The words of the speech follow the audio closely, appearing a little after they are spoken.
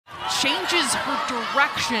changes her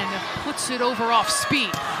direction, puts it over off speed.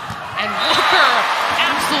 And Wucherer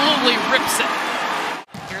absolutely rips it.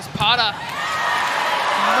 Here's Pata.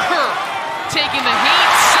 Murr taking the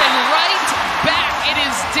heat, and right back it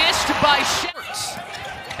is dished by Shepard.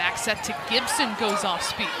 Back set to Gibson, goes off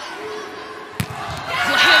speed.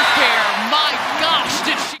 Landfair, my gosh,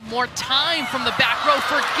 did she... More time from the back row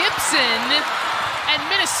for Gibson, and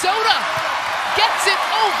Minnesota gets it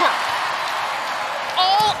over.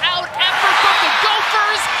 All-out effort from the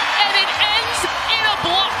Gophers, and it ends in a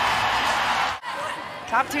block.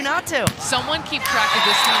 Top two, not two. Someone keep track of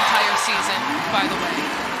this the entire season, by the way.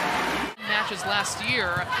 Matches last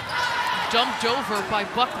year, dumped over by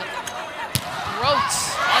Buckley. Grote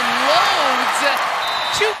unloads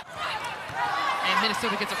two. And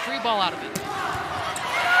Minnesota gets a free ball out of it.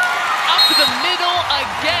 Up the middle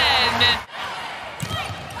again.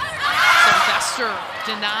 Sylvester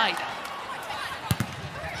denied.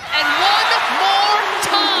 And one more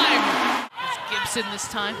time. It's Gibson this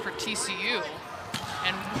time for TCU.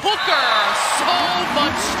 And Wucherer, so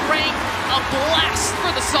much strength, a blast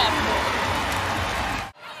for the sophomore.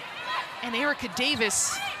 And Erica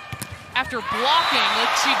Davis, after blocking,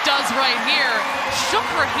 like she does right here, shook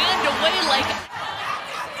her hand away like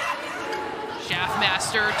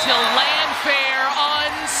Shaffmaster to Landfair,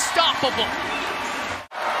 unstoppable.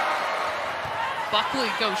 Buckley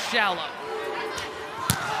goes shallow.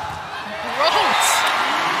 Grote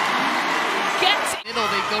gets it. Middle,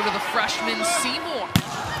 they go to the freshman Seymour.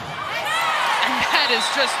 And that is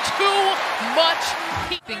just too much.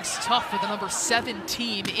 Things tough for the number 7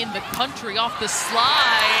 team in the country off the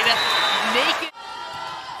slide. Naked.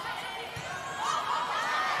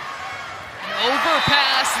 An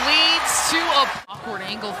overpass leads to a awkward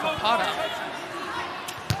angle for Pata.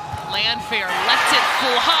 Landfair lets it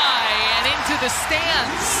fly and into the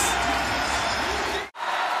stands.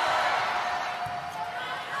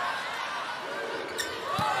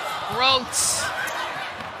 Grote